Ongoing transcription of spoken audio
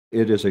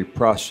it is a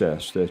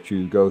process that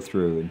you go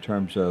through in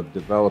terms of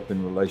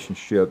developing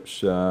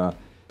relationships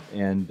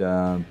and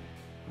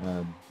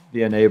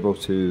being able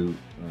to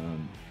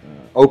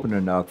open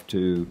enough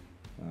to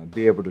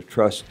be able to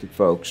trust the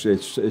folks.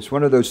 It's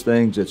one of those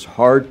things. It's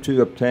hard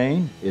to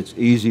obtain. It's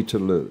easy to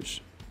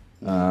lose.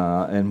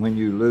 And when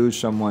you lose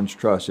someone's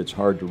trust, it's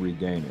hard to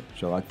regain it.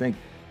 So I think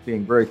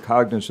being very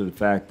cognizant of the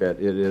fact that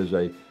it is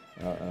the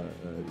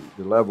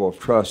level of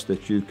trust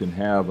that you can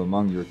have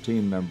among your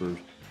team members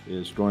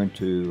is going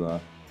to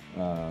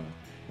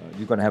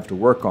you're going to have to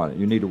work on it.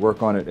 You need to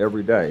work on it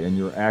every day, and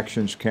your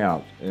actions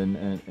count,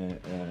 and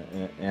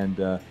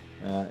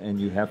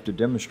you have to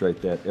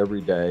demonstrate that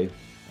every day,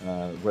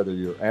 whether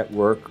you're at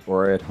work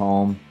or at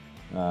home,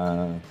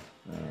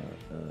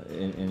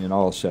 in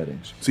all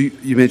settings. So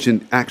you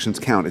mentioned actions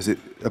count. Is it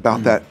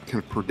about that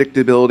kind of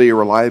predictability or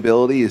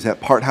reliability? Is that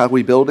part how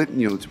we build it?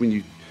 You know, it's when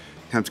you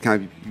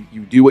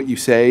you do what you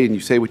say and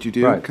you say what you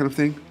do, right, kind of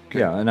thing. Okay.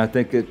 Yeah, and I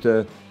think it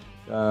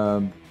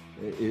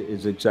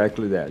is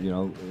exactly that. You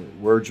know,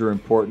 words are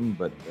important,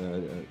 but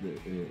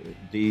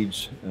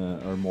deeds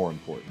are more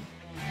important.